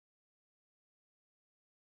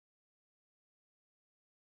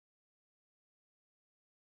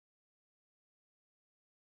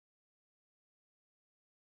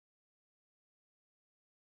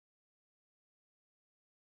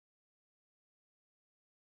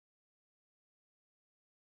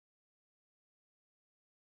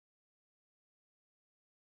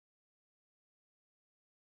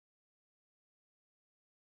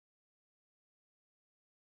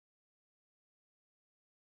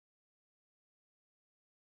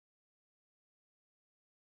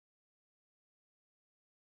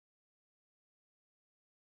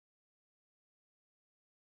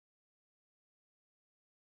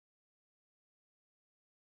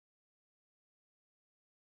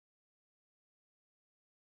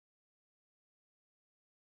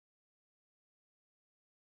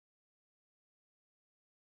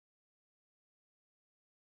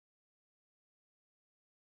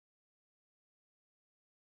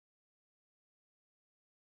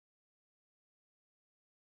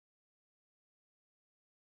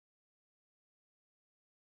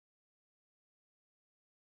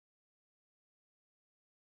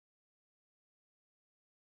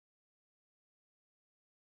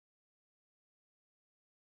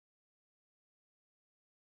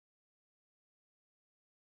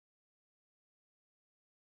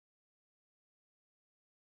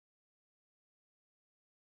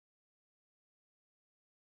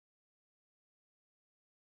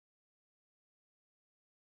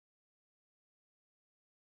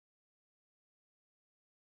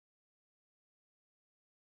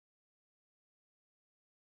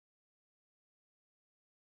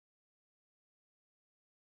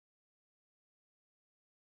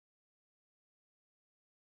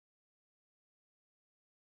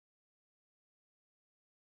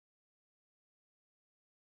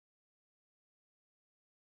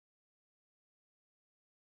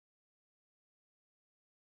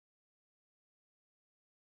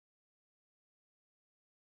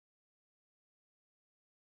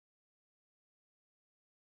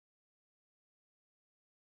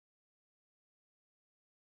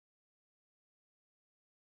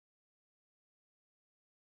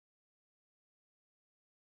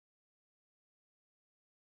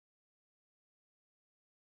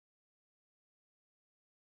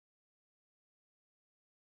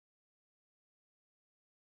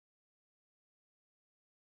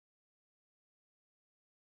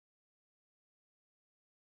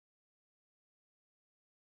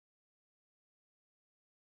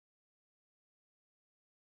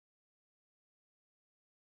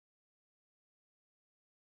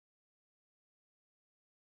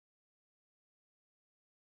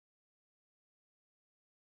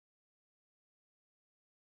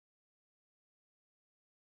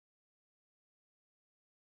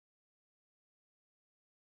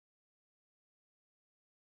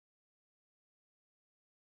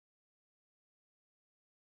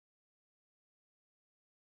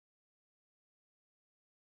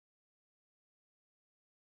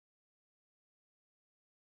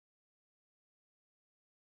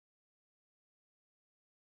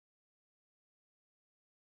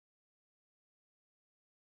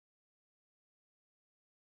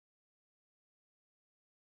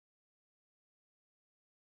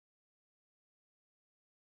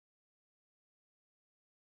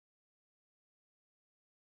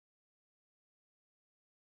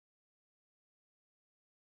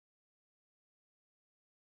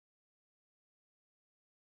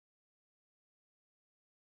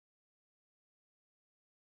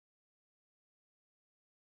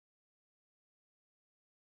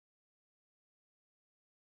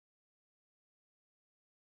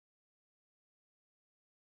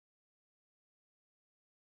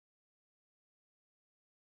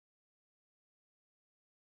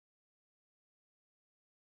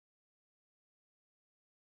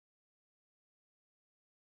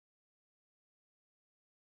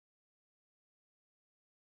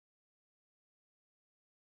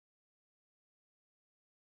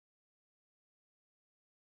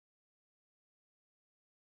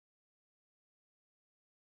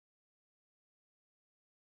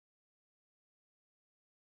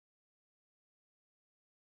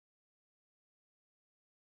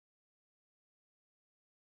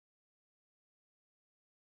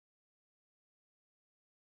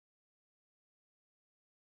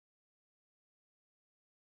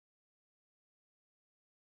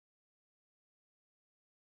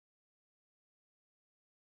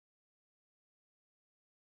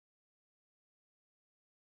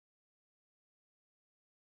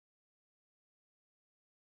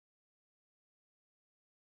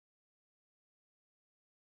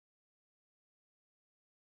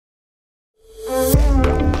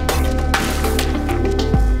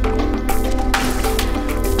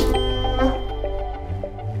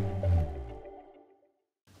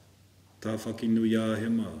whakinui a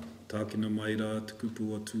hema, tākina mai rā,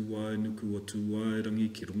 tukupu atu ai, nuku atu ai, rangi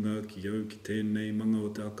ki runga, ki au, ki tēnei, manga o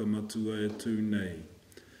te akamatua e tū nei.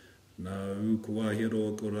 Nā u ko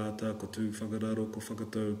wāhero ko rāta, ko tū whakararo, ko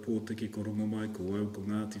whakatau pōteki, ko rongo mai, ko au, ko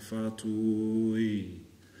Ngāti Whātua i.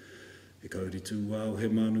 E kauri tū wāo he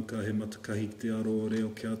manuka, he matakahi te aro o reo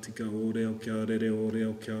kia tika, o reo kia rere, o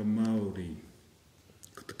reo kia Māori.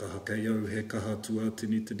 Ko te kaha kei au, he kaha tua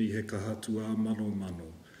tini tini, he kaha tua mano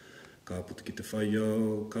mano. Ka puta ki te whai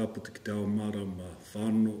au, ka puta ki te ao marama,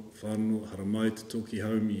 whānau, haramai te toki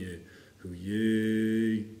haumi e, hu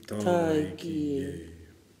ye, tai ki e.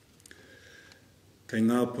 Kei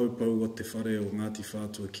ngā paupau o te whare o Ngāti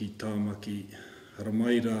Whātua ki Tāmaki,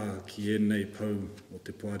 haramai rā ki ēnei pau o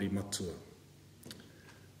te puari matua.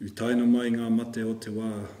 U taina mai ngā mate o te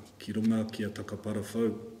wā ki runga ki a takapara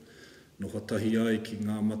whau, no hatahi ai ki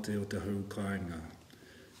ngā mate o te hau kāinga.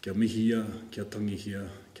 Kia mihia, kia tangihia,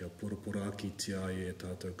 kia porapora aki tia ai e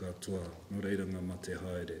tātou katoa, no reira ngā mate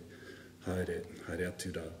haere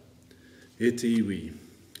atu rā. E te iwi,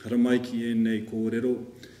 haramai ki ēnei kōrero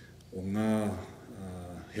o ngā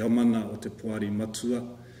heamana o te puari matua,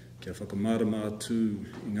 kia whakamarama atu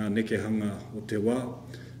i ngā nekehanga o te wā,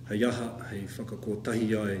 hei aha, hei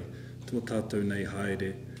whakakotahi ai, tō tātou nei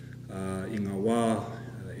haere, i ngā wā,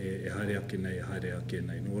 e haere ake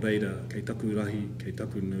nei, Nō reira, kei taku rahi, kei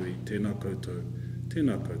taku nui, tēnā koutou,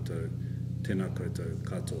 tēnā koutou, tēnā koutou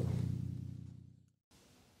katoa.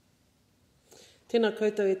 Tēnā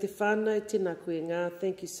koutou e te whānau, tēnā koe ngā.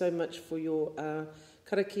 Thank you so much for your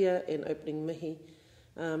karakia and opening mihi.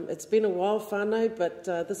 It's been a while, whānau, but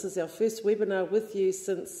this is our first webinar with you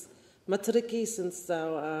since Matariki, since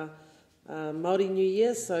our Māori New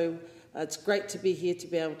Year, so it's great to be here to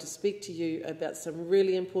be able to speak to you about some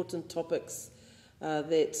really important topics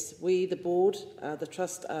that we, the board, the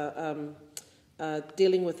trust, are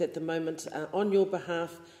dealing with at the moment on your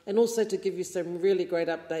behalf, and also to give you some really great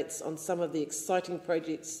updates on some of the exciting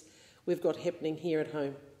projects we've got happening here at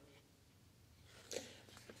home.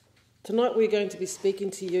 Tonight we're going to be speaking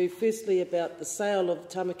to you firstly about the sale of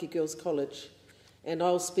Tāmaki Girls College, and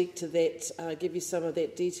I'll speak to that, give you some of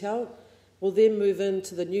that detail. We'll then move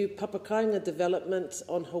into the new kāinga development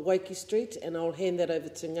on Hawaii Street, and I'll hand that over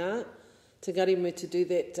to Ngarimu to do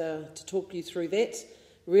that, to talk you through that.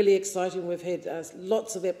 Really exciting. We've had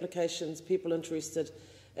lots of applications, people interested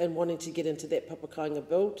in wanting to get into that kāinga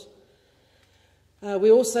build. We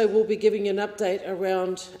also will be giving you an update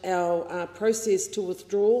around our process to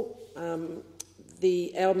withdraw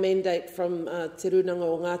our mandate from Te Rūnanga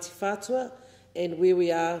o Ngāti Whātua and where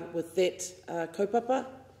we are with that kaupapa.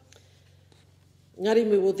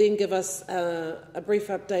 Ngarimu will then give us a brief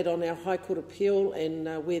update on our High Court appeal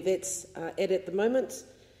and where that's at the moment.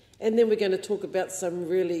 And then we're going to talk about some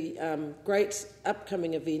really great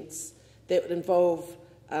upcoming events that would involve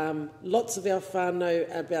lots of our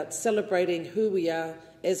whānau about celebrating who we are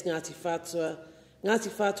as Ngāti Whātua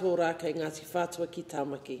o Rākei, Ngāti Whātua ki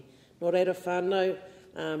Tāmaki. Nō reira whānau,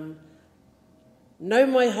 nau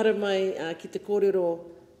mai hara mai ki te kōrero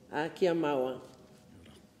ki a Māua.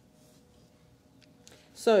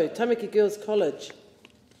 So, Tāmaki Girls College.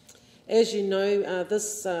 As you know,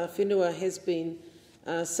 this whenua has been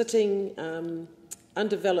sitting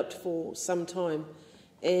undeveloped for some time,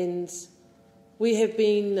 and we have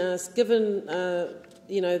been given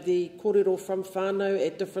the kōrero from whānau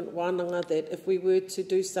at different wānanga that if we were to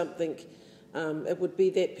do something, it would be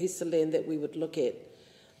that piece of land that we would look at.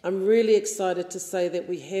 I'm really excited to say that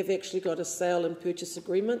we have actually got a sale and purchase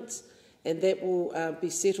agreement, and that will be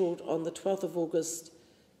settled on the 12th of August,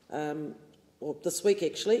 or this week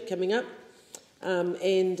actually, coming up.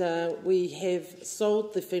 And we have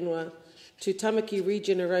sold the whenua to Tāmaki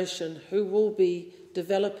Regeneration, who will be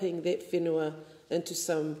developing that whenua into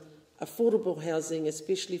some affordable housing,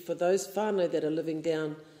 especially for those whānau that are living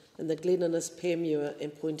down in the Glen Innes, Pēmua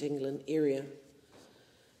and Point England area.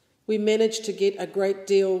 We managed to get a great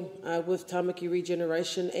deal with Tāmaki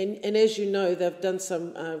Regeneration, and as you know, they've done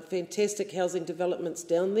some fantastic housing developments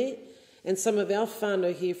down there. And some of our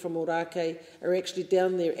whānau here from Ōrākei are actually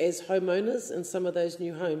down there as homeowners in some of those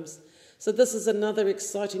new homes. So this is another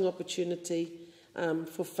exciting opportunity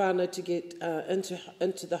for whānau to get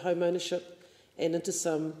into the home ownership and into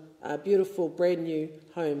some beautiful brand new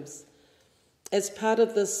homes. As part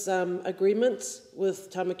of this agreement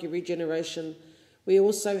with Tāmaki Regeneration, we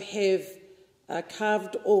also have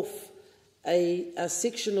carved off a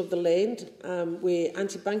section of the land where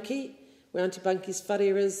Auntie Bunky's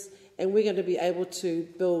whare is, and we're going to be able to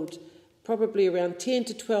build probably around 10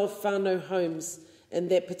 to 12 whānau homes in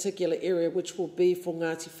that particular area, which will be for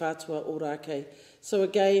Ngāti Whātua o Rākei. So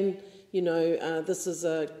again, you know, this is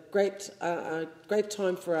a great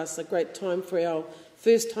time for us, a great time for our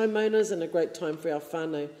first homeowners and a great time for our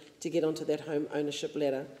whānau to get onto that home ownership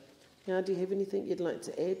ladder. Now, do you have anything you'd like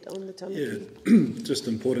to add on the Tāmaki? Yeah, just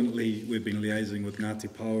importantly, we've been liaising with Ngāti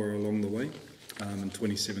Pāora along the way. In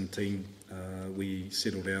 2017, we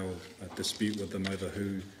settled our dispute with them over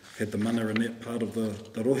who had the mana in that part of the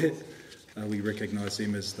rohe. We recognise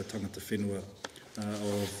them as the tangata whenua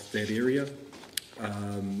of that area.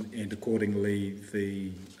 And accordingly,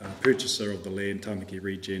 the purchaser of the land, Tāmaki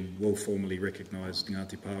Regen, will formally recognise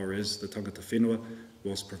Ngāti Pāora as the tangata whenua,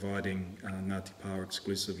 whilst providing Ngāti Pāora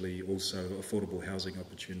exclusively also affordable housing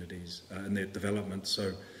opportunities in that development.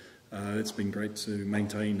 So it's been great to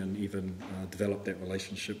maintain and even develop that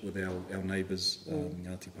relationship with our neighbours,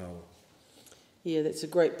 Ngāti Pāora. Yeah, that's a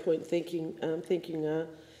great point. Thank you, Ngā.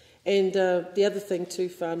 And the other thing too,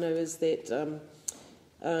 whānau, is that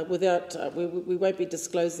we won't be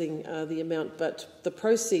disclosing the amount, but the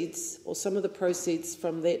proceeds, or some of the proceeds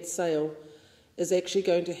from that sale, is actually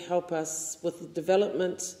going to help us with the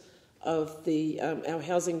development of our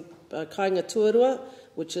housing kāinga tuarua,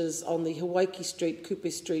 which is on the Hawaii Street,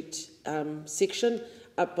 Kupe Street section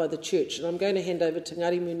up by the church. And I'm going to hand over to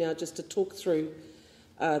Ngarimu now just to talk through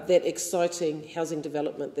that exciting housing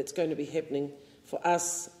development that's going to be happening for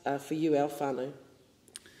us, for you, our whānau.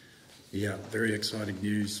 Yeah, very exciting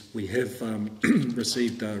news. We have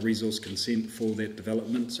received resource consent for that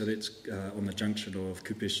development, so that's on the junction of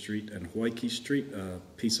Kupe Street and Hawaii Street, a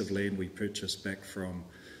piece of land we purchased back from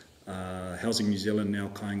Housing New Zealand, now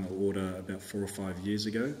kāinga order, about 4 or 5 years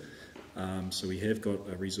ago. So we have got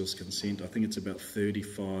a resource consent. I think it's about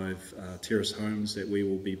 35 terrace homes that we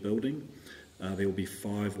will be building. There will be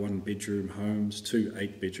 5 one-bedroom homes, 2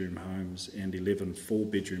 8-bedroom homes, and 11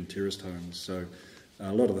 4-bedroom terraced homes. So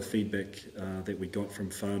a lot of the feedback that we got from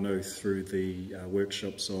whānau through the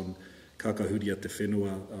workshops on Kākahuria te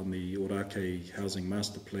whenua on the Ōrākei Housing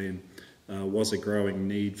Master Plan was a growing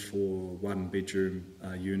need for one-bedroom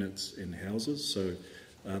units in houses. So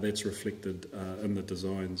that's reflected in the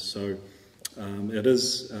designs. So it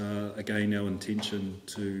is, again, our intention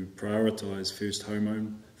to prioritise first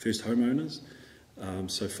homeowners.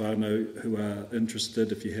 So whānau who are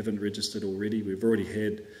interested, if you haven't registered already, we've already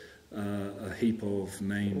had a heap of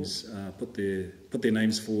names put their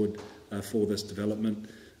names forward for this development.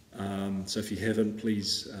 So if you haven't,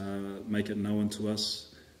 please make it known to us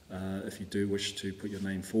if you do wish to put your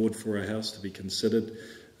name forward for a house to be considered.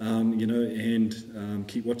 You know, and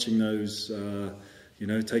keep watching those you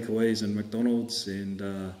know, takeaways in McDonald's and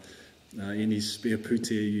any spare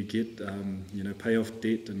pūtea you get, you know, pay off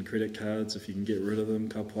debt and credit cards if you can get rid of them,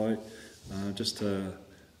 ka pai, just to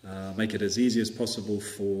make it as easy as possible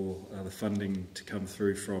for the funding to come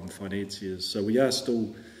through from financiers. So we are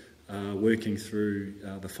still working through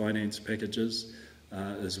the finance packages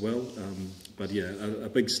as well, but yeah, a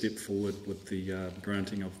big step forward with the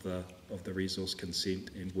granting of the resource consent,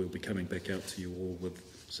 and we'll be coming back out to you all with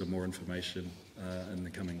some more information in the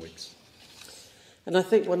coming weeks. And I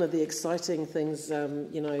think one of the exciting things,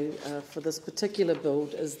 you know, for this particular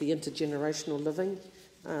build is the intergenerational living.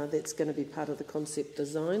 That's going to be part of the concept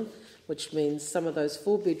design, which means some of those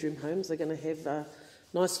 4-bedroom homes are going to have a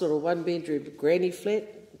nice little 1-bedroom granny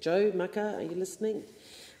flat. Joe, Maka, are you listening?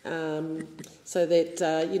 So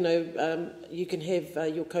that, you know, you can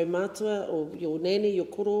have your kaumātua or your nanny, your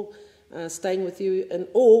koro, staying with you,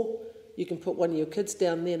 or you can put one of your kids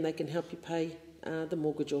down there and they can help you pay the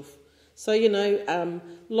mortgage off. So, you know,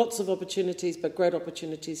 lots of opportunities, but great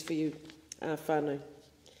opportunities for you, whānau.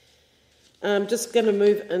 I'm just going to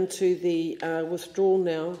move into the withdrawal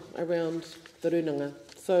now around the Rūnanga.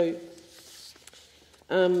 So,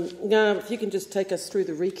 Ngā, if you can just take us through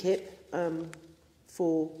the recap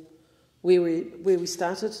for where we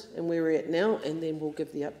started and where we're at now, and then we'll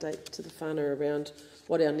give the update to the whānau around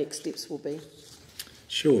what our next steps will be.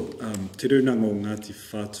 Sure. Te Rūnanga o Ngāti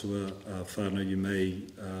Whātua whānau, you may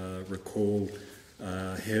recall,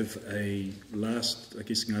 have a last, I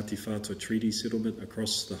guess, Ngāti Whātua treaty settlement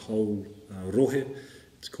across the whole rohe.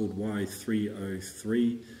 It's called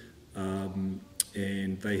Y303,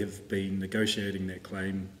 and they have been negotiating that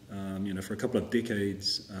claim, you know, for a couple of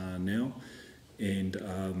decades now. And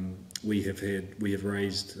we have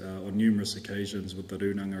raised on numerous occasions with the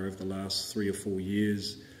Rūnanga over the last 3 or 4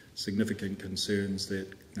 years significant concerns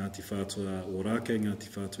that Ngāti Whātua Ōrākei, Ngāti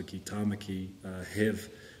Whātua ki Tāmaki have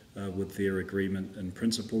with their agreement in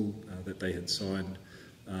principle that they had signed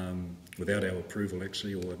without our approval,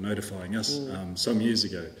 actually, or notifying us some years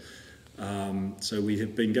ago. So we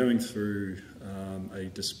have been going through a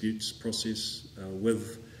disputes process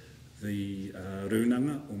with the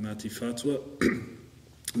Rūnanga o Ngāti Whātua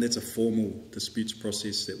And that's a formal disputes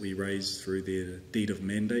process that we raised through their deed of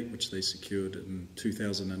mandate, which they secured in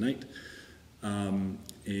 2008.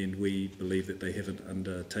 And we believe that they haven't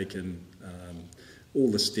undertaken all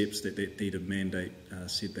the steps that deed of mandate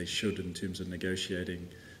said they should in terms of negotiating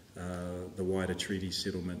the wider treaty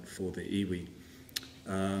settlement for the iwi.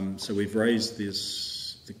 So we've raised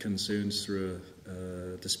the concerns through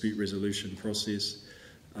a dispute resolution process.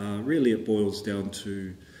 Really it boils down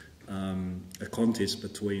to a contest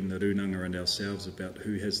between the Rūnanga and ourselves about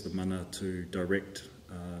who has the mana to direct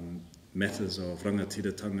matters of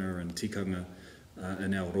rangatiratanga and tikanga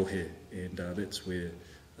in our rohe, and that's where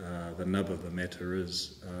the nub of the matter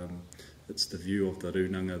is. It's the view of the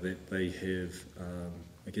Rūnanga that they have,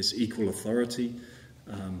 I guess, equal authority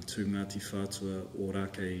to Ngāti Whātua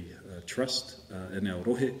Ōrākei Trust in our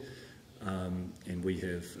rohe, and we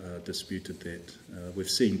have disputed that. We've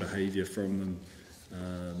seen behaviour from them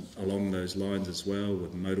along those lines as well,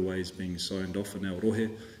 with motorways being signed off in our rohe,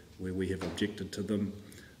 where we have objected to them,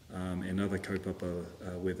 and other kaupapa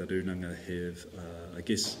where the Rūnanga have, I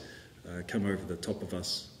guess, come over the top of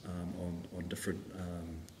us on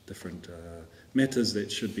different matters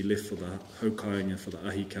that should be left for the haukainga, for the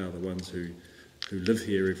ahika, the ones who live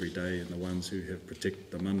here every day and the ones who have protected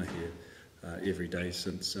the mana here every day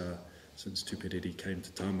since Tupiriri came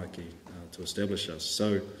to Tāmaki to establish us.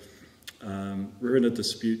 So we're in a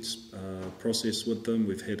disputes process with them.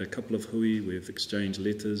 We've had a couple of hui, we've exchanged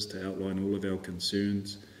letters to outline all of our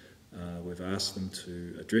concerns. We've asked them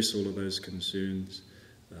to address all of those concerns.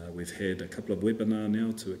 We've had a couple of webinar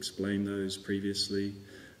now to explain those previously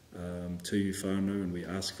to you whānau, and we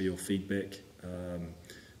ask for your feedback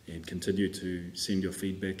and continue to send your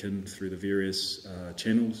feedback in through the various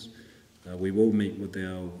channels. We will meet with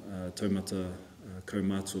our taumata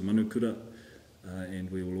kaumātua manukura, and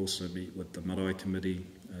we will also meet with the marae committee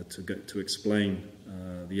to explain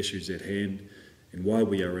the issues at hand and why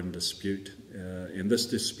we are in dispute. And this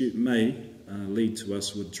dispute may lead to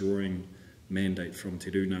us withdrawing mandate from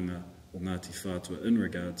Te Rūnanga o Ngāti Whātua in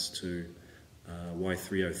regards to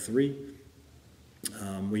Y303.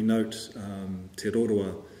 We note Te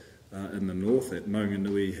Roroa in the north that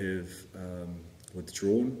Maunganui have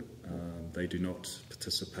withdrawn. They do not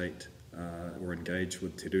participate or engage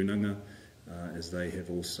with Te Rūnanga, as they have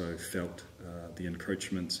also felt the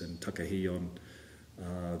encroachments and takahi on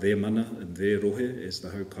their mana and their rohe as the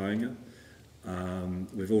haukainga.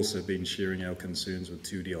 We've also been sharing our concerns with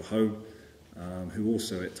Te Uri o Hau, who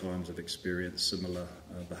also at times have experienced similar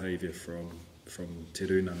behaviour from Te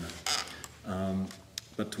Rūnanga.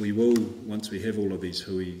 But we will, once we have all of these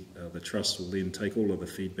hui, the Trust will then take all of the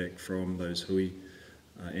feedback from those hui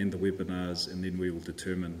and the webinars, and then we will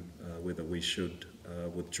determine whether we should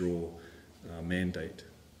withdraw mandate.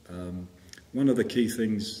 One of the key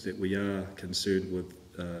things that we are concerned with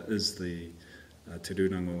is the Te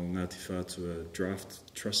Rūnanga o Ngāti Whātua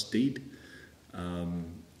draft trust deed,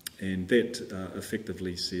 and that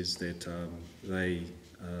effectively says that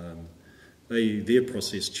their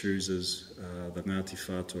process chooses the Ngāti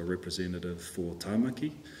Whātua representative for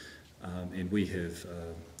Tāmaki, and we have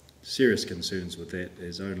serious concerns with that,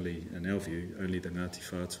 as only, in our view, only the Ngāti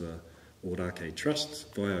Whātua Ōrākei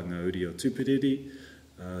Trust, via Ngāuri o Tupiriri,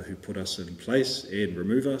 who put us in place and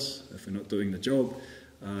remove us if we're not doing the job,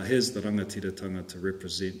 has the rangatiratanga to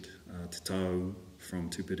represent Te Tāu from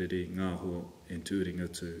Tupiriri, Ngāhua and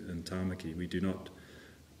Turingutu in Tāmaki. We do not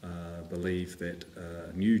believe that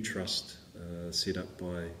a new trust set up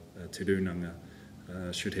by Te Rūnanga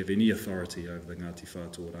should have any authority over the Ngāti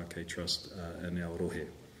Whātua Ōrākei Trust in our rohe.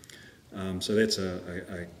 So that's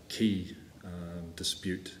a key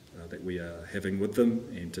dispute that we are having with them,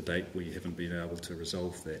 and to date we haven't been able to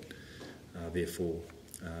resolve that. Therefore,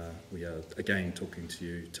 we are again talking to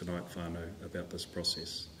you tonight, whānau, about this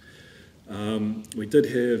process. We did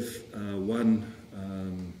have one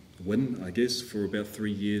win, I guess. For about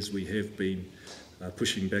 3 years we have been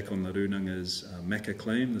pushing back on the Rūnanga's MACA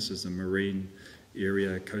claim. This is the Marine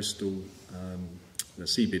Area Coastal, the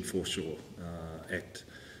Seabed Foreshore Act.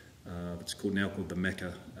 It's now called the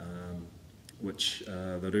MACA, which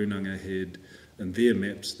the Rūnanga had in their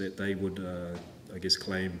maps that they would, I guess,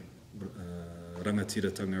 claim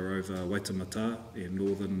rangatiratanga over Waitemata and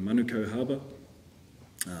northern Manukau Harbour.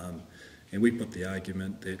 And we put the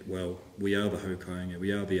argument that, well, we are the haukainga,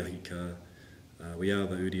 we are the ahika, we are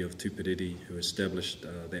the uri of Tupiriri who established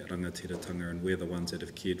that rangatiratanga, and we're the ones that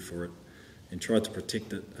have cared for it and tried to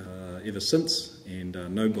protect it ever since, and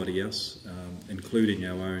nobody else, including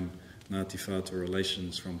our own Ngāti Whātua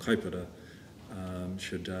relations from Kaupapa,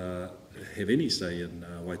 should have any say in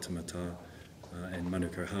Waitemata and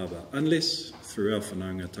Manukau Harbour, unless through our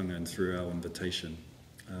whanaungatanga and through our invitation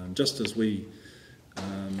Just as we,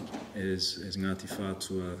 as Ngāti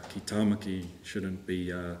Whātua ki Tāmaki, shouldn't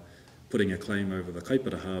be putting a claim over the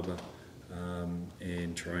kaupapa harbour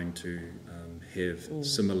and trying to have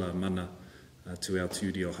similar mana to our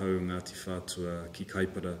tūri o hau Ngāti Whātua ki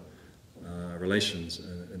kaupapa relations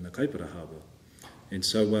in the kaupapa harbour. And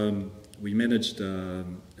so we managed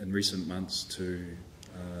in recent months to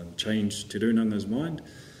change Te Rūnanga's mind,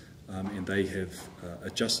 and they have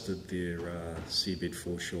adjusted their seabed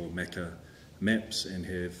foreshore MACA maps and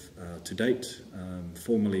have to date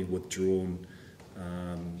formally withdrawn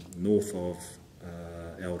north of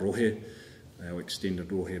our rohe, our extended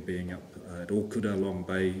rohe being up at Okura, Long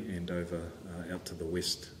Bay, and over out to the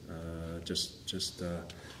west, just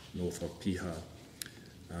north of Piha.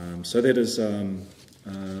 So that is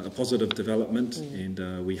a positive development,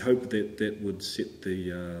 and we hope that that would set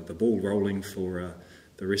the ball rolling for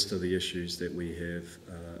the rest of the issues that we have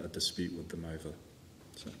a dispute with them over.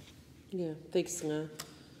 So. Yeah, thanks, Ngā.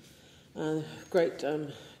 Great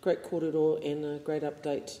kōrero and a great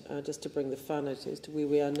update just to bring the whānau as to where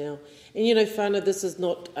we are now. And whānau, this is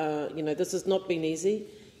not this has not been easy,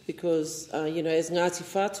 because as Ngāti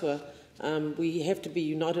Whātua, we have to be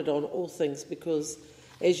united on all things, because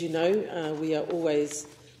as you know, we are always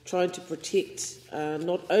trying to protect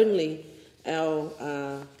not only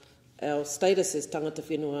our status as tangata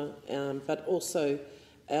whenua, but also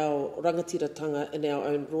our rangatiratanga in our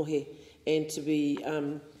own rohe, and to be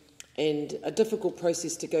and a difficult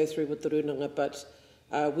process to go through with the Rūnanga, but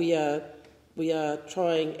we are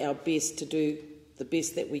trying our best to do the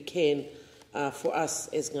best that we can for us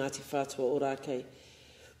as Ngāti Whātua o Rākei.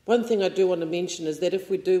 One thing I do want to mention is that if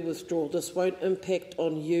we do withdraw, this won't impact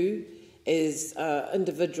on you as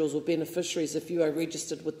individuals or beneficiaries. If you are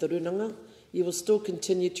registered with the Rūnanga, you will still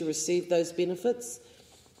continue to receive those benefits.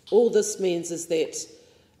 All this means is that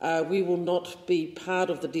we will not be part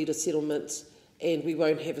of the deed of settlement, and we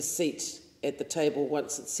won't have a seat at the table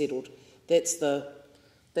once it's settled. That's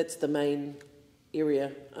the main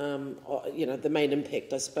area, the main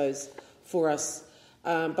impact, I suppose, for us.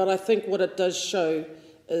 But I think what it does show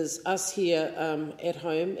is us here at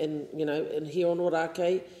home, and here on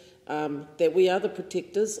Ōrākei, that we are the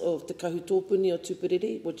protectors of te kahutōpuni o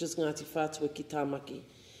Tupuriri, which is Ngāti Whātua ki Tāmaki.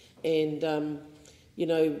 And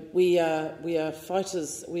we are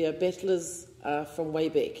fighters, we are battlers from way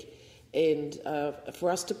back. And for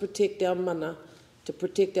us to protect our mana, to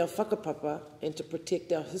protect our whakapapa, and to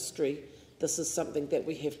protect our history, this is something that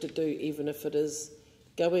we have to do, even if it is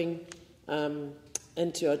going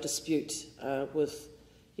into a dispute with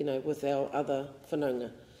our other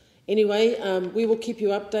whanaunga. Anyway, we will keep you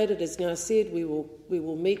updated. As Ngā said, we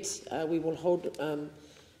will meet. We will hold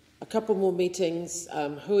a couple more meetings,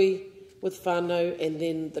 hui with whānau, and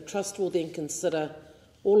then the trust will then consider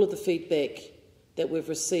all of the feedback that we've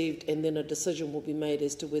received, and then a decision will be made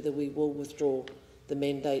as to whether we will withdraw the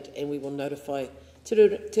mandate, and we will notify Te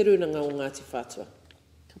Rūnanga o Ngāti Whātua.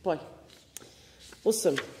 Ka pai.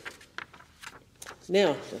 Awesome.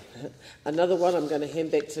 Now, another one I'm going to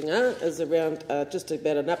hand back to Ngā is around just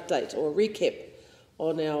about an update or a recap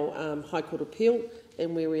on our High Court appeal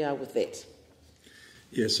and where we are with that.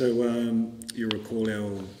 Yeah, so you recall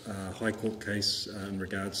our High Court case in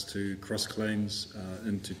regards to cross-claims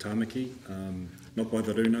into Tāmaki, not by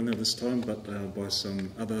the Rūnanga this time, but by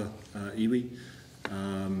some other iwi.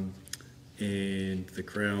 And the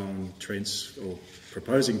Crown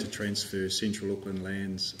proposing to transfer Central Auckland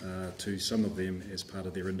lands to some of them as part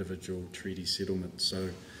of their individual treaty settlements. So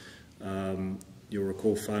you'll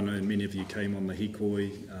recall whānau, and many of you came on the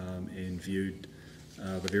hikoi and viewed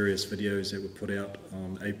the various videos that were put out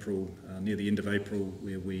on April, near the end of April,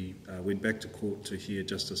 where we went back to court to hear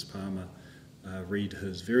Justice Palmer read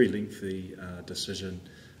his very lengthy decision,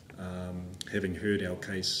 having heard our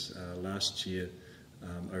case last year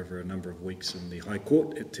over a number of weeks in the High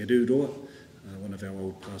Court at Te Rūroa, one of our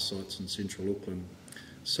old past sites in Central Auckland.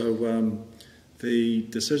 So the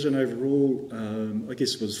decision overall, I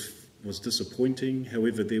guess, was disappointing.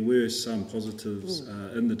 However, there were some positives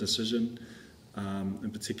in the decision. In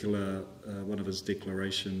particular, one of his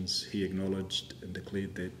declarations, he acknowledged and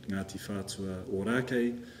declared that Ngāti Whātua o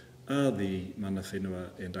Rākei are the mana whenua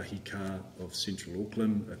and ahika of Central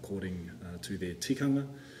Auckland, according to their tikanga.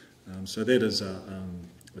 So that is a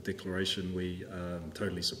declaration we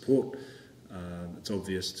totally support. It's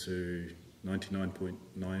obvious to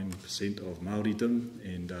 99.9% of Māoridom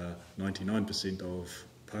and 99% of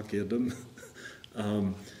Pākehādom.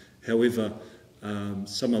 However,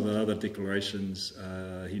 some of the other declarations,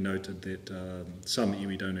 he noted that some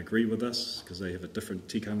iwi don't agree with us because they have a different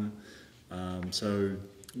tikanga. So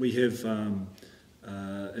we have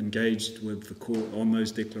engaged with the court on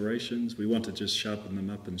those declarations. We want to just sharpen them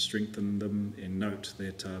up and strengthen them, and note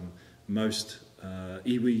that most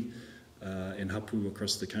iwi and hapu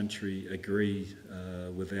across the country agree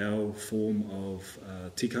with our form of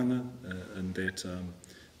tikanga, and that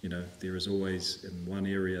there is always in one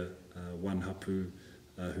area one hapu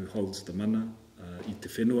who holds the mana i te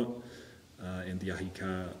whenua and the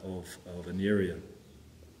ahika of an area.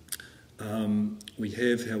 We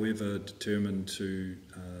have, however, determined to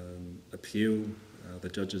appeal the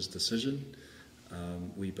judge's decision.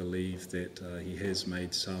 We believe that he has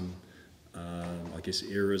made some,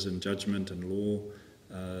 errors in judgment and law,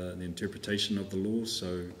 the interpretation of the law,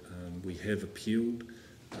 so we have appealed,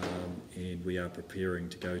 and we are preparing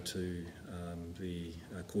to go to the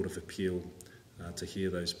Court of Appeal to hear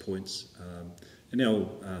those points. And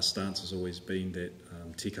our stance has always been that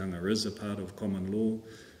tikanga is a part of common law.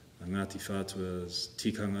 Ngāti Whātua's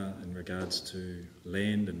tikanga in regards to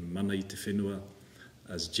land and mana i te whenua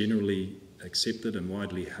is generally accepted and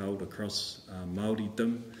widely held across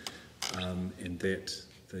Māoridom, and that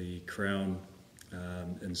the Crown,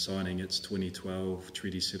 in signing its 2012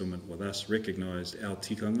 treaty settlement with us, recognised our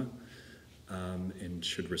tikanga and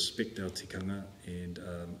should respect our tikanga, and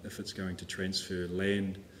if it's going to transfer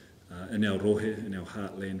land in our rohe, in our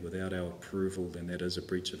heartland, without our approval, then that is a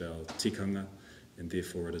breach of our tikanga, and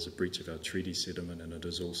therefore it is a breach of our treaty settlement, and it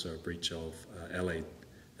is also a breach of LAW,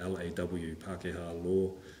 Pākehā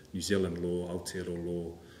law, New Zealand law, Aotearoa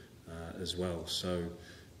law as well. So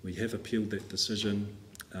we have appealed that decision.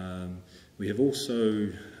 We have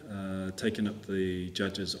also taken up the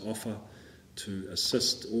judge's offer to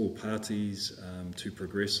assist all parties to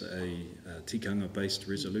progress a tikanga-based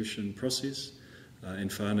resolution process.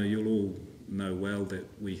 And whānau, you'll all know well that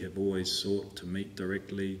we have always sought to meet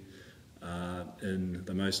directly in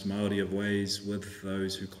the most Māori of ways with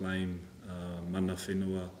those who claim mana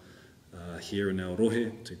whenua here in our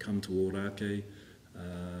rohe, to come to Ōrākei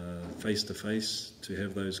face to face, to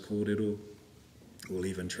have those kōrero. We'll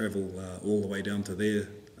even travel all the way down to their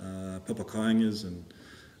papa kāingas and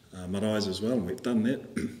maraes as well, and we've done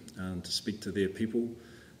that to speak to their people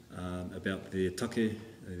about their take,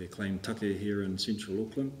 their claimed take here in central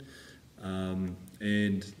Auckland.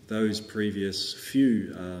 And those previous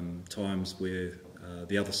few times where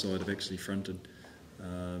the other side have actually fronted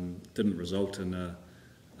didn't result in a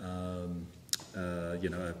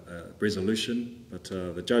resolution, but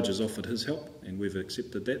the judge has offered his help, and we've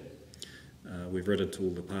accepted that. We've written to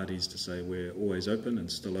all the parties to say we're always open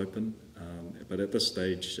and still open, but at this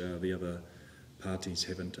stage the other parties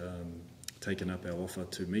haven't taken up our offer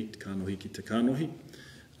to meet kanohi ki te kanohi.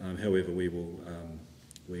 However, we will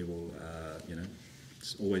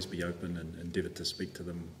always be open and endeavour to speak to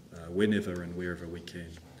them whenever and wherever we can.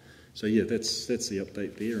 So yeah, that's the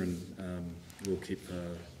update there, and we'll keep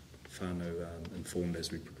whānau informed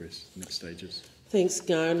as we progress next stages. Thanks,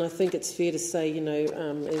 Ngā, and I think it's fair to say,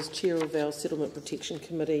 as chair of our Settlement Protection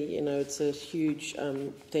Committee, it's a huge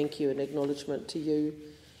thank you and acknowledgement to you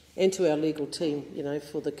and to our legal team,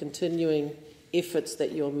 for the continuing efforts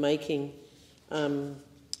that you're making,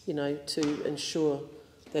 to ensure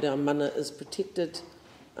that our mana is protected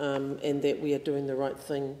and that we are doing the right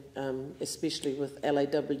thing, especially with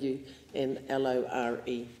LAW and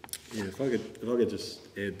LORE. Yeah, if I could just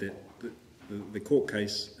add that the court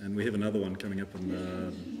case, and we have another one coming up in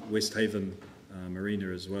the West Haven Marina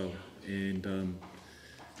as well, and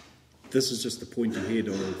this is just the point ahead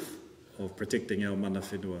of protecting our mana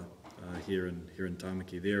whenua here in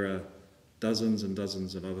Tāmaki. There are dozens and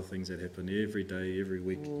dozens of other things that happen every day, every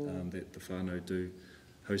week that the whānau do,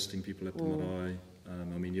 hosting people at the marae.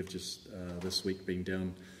 You've just this week been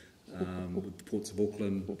down with the ports of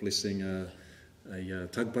Auckland, blessing a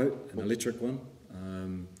tugboat, an electric one.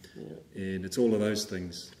 And it's all of those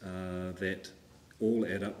things that all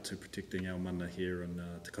add up to protecting our mana here in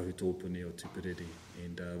Te Kahutōpuni or Tupereri.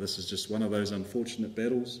 And this is just one of those unfortunate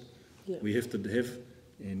battles we have to have.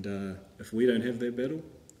 And if we don't have that battle,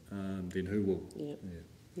 then who will?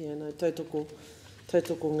 No, tautoko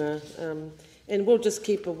ngā. And we'll just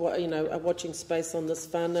keep a watching space on this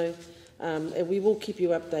whānau, and we will keep you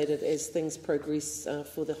updated as things progress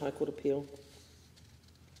for the High Court appeal.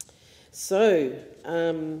 So,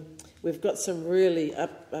 we've got some really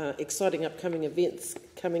exciting upcoming events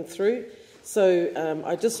coming through. So,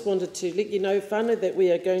 I just wanted to let you know, whānau, that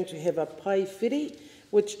we are going to have a pai whiri,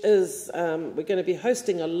 which is, we're going to be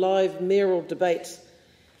hosting a live mayoral debate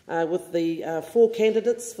with the 4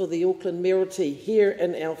 candidates for the Auckland mayoralty here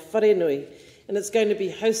in our wharenui. And it's going to be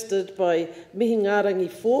hosted by Mihi Ngārangi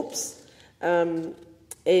Forbes. And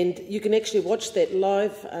you can actually watch that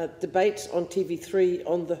live debate on TV3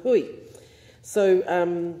 on the Hui.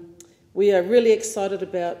 So we are really excited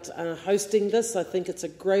about hosting this. I think it's a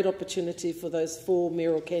great opportunity for those 4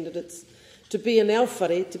 mayoral candidates to be in our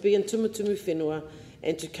whare, to be in Tumutumu Whenua,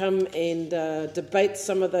 and to come and debate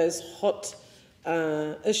some of those hot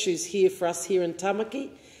issues here for us here in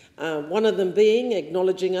Tāmaki. One of them being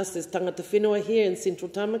acknowledging us as tangata whenua here in Central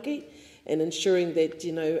Tāmaki, and ensuring that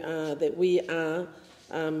that we are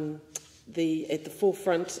at the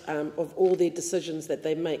forefront of all their decisions that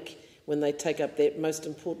they make when they take up that most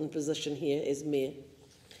important position here as mayor.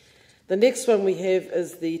 The next one we have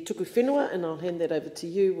is the tuku whenua, and I'll hand that over to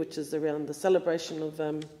you, which is around the celebration of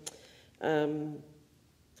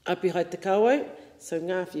Apihai Te Kāwau. So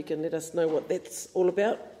Ngā, if you can let us know what that's all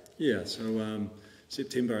about. Yeah, so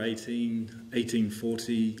September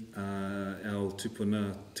 1840, our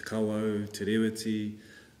tupuna Te Kāwau, Te Rewiti,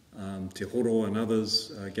 Te Horo and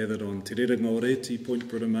others gathered on Te Rere Ngāoreti, Point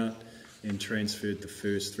Britomart, and transferred the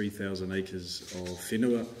first 3,000 acres of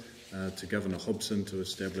whenua to Governor Hobson to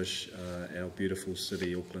establish our beautiful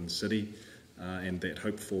city, Auckland City, and that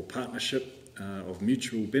hoped-for partnership of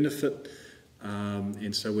mutual benefit.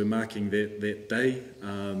 And so we're marking that day,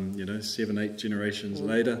 7-8 generations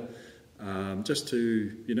later, just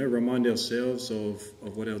to remind ourselves of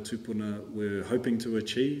what our tupuna were hoping to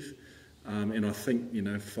achieve. And I think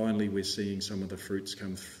finally we're seeing some of the fruits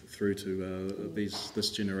come through to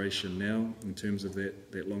this generation now in terms of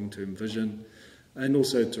that long-term vision, and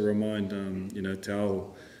also to remind te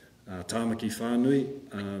ao Tāmaki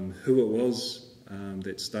whānui who it was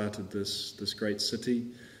that started this great city,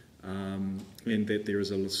 and that there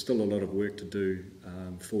is still a lot of work to do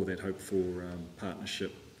for that hoped-for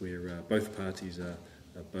partnership where both parties are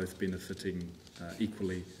both benefiting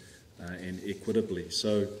equally and equitably.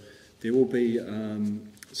 So there will be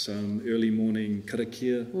some early morning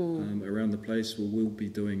karakia around the place. We'll be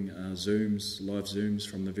doing live Zooms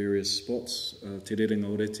from the various spots. Te Rere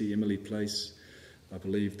Ngāoreti, Emily Place. I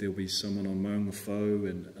believe there'll be someone on Maunga Whau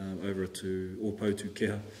and over to Ōpautu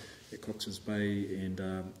Keha at Cox's Bay, and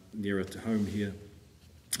nearer to home here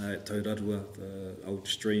at Taurarua, the old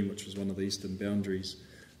stream, which was one of the eastern boundaries,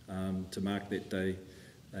 to mark that day.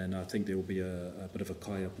 And I think there will be a bit of a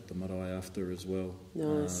kai up at the marae after as well.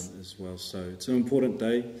 Nice. So it's an important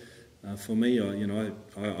day for me.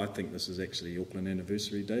 I think this is actually Auckland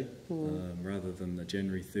Anniversary Day rather than the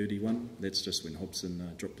January 31. That's just when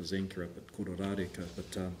Hobson dropped his anchor up at Kororareka.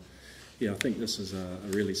 But I think this is a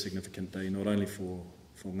really significant day, not only for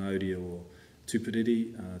Ngāti or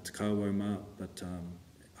Tupuriri, Te Kāwau mā, but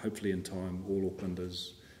hopefully in time all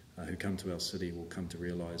Aucklanders who come to our city will come to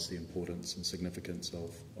realise the importance and significance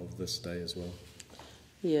of this day as well.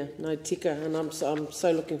 Yeah, no tika, and I'm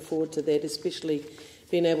so looking forward to that, especially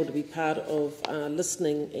being able to be part of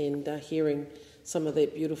listening and hearing some of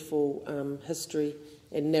that beautiful history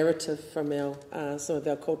and narrative from some of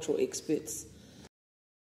our cultural experts.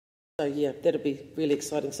 So yeah, that'll be really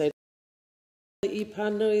exciting. So I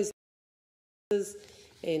pānui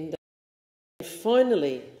and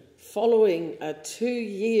finally, following a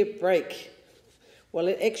 2-year break, well,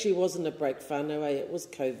 it actually wasn't a break, whānau, it was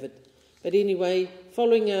COVID. But anyway,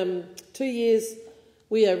 following 2 years,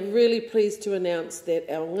 we are really pleased to announce that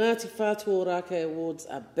our Ngāti Whātua Rākei Awards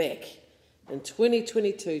are back in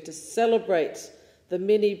 2022 to celebrate the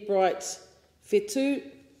many bright whetū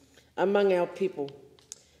among our people.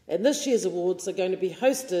 And this year's awards are going to be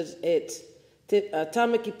hosted at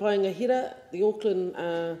Tāmaki Paingahira, the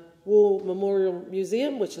Auckland War Memorial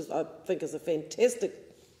Museum, which I think is a fantastic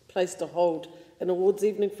place to hold an awards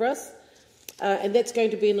evening for us. And that's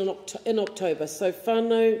going to be in October. So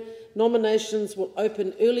whānau nominations will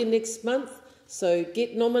open early next month. So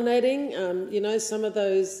get nominating, some of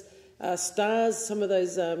those stars, some of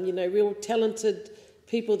those, real talented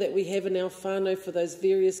people that we have in our whānau for those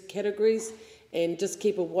various categories, and just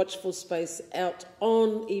keep a watchful space out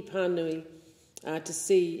on iPānui to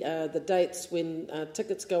see the dates when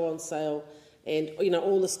tickets go on sale, and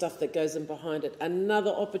all the stuff that goes in behind it.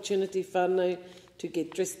 Another opportunity, whānau, to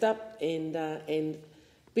get dressed up and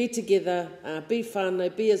be together, be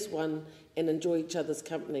whānau, be as one, and enjoy each other's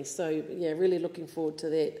company. So yeah, really looking forward to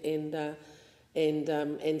that,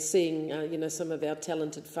 and seeing some of our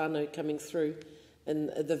talented whānau coming through in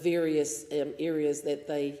the various areas that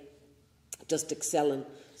they just excel in.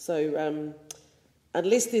 So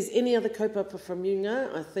unless there's any other kaupapa from you,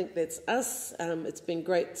 Ngā, I think that's us. It's been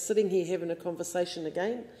great sitting here having a conversation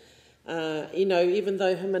again. Even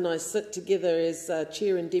though him and I sit together as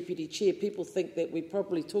chair and deputy chair, people think that we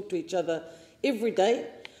probably talk to each other every day.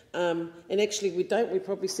 And actually we don't. We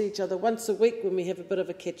probably see each other once a week when we have a bit of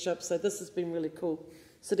a catch-up. So this has been really cool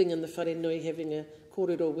sitting in the wharenui having a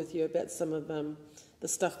kōrero with you about some of the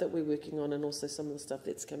stuff that we're working on and also some of the stuff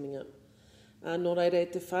that's coming up. Nō reira e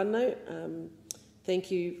te whānau,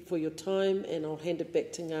 thank you for your time, and I'll hand it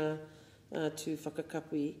back to ngā to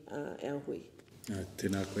whakakapui our hui.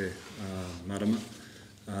 Tēnā koe, Marama.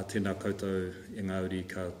 Tēnā koutou e ngā uri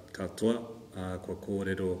katoa, kua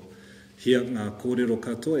kōrero hia ngā kōrero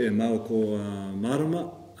katoa e mau ko Marama,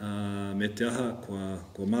 me te aha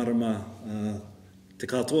kua Marama te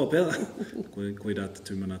katoa pēr, koe rā te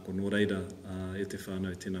tūmana ko nō reira e te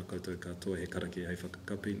whānau tēnā koutou katoa he karaki hei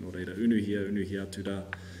whakakapi, nō reira unuhia atu rā,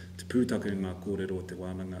 te pūtaku ngā kōrero o te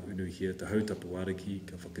wānanga unuhia, te hautapu ariki,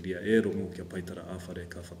 ka whakaria e rongo kia paitara āwhare,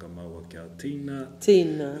 ka whakamaua kia tīna,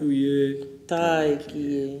 Tīna, hui e, tāiki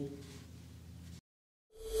e.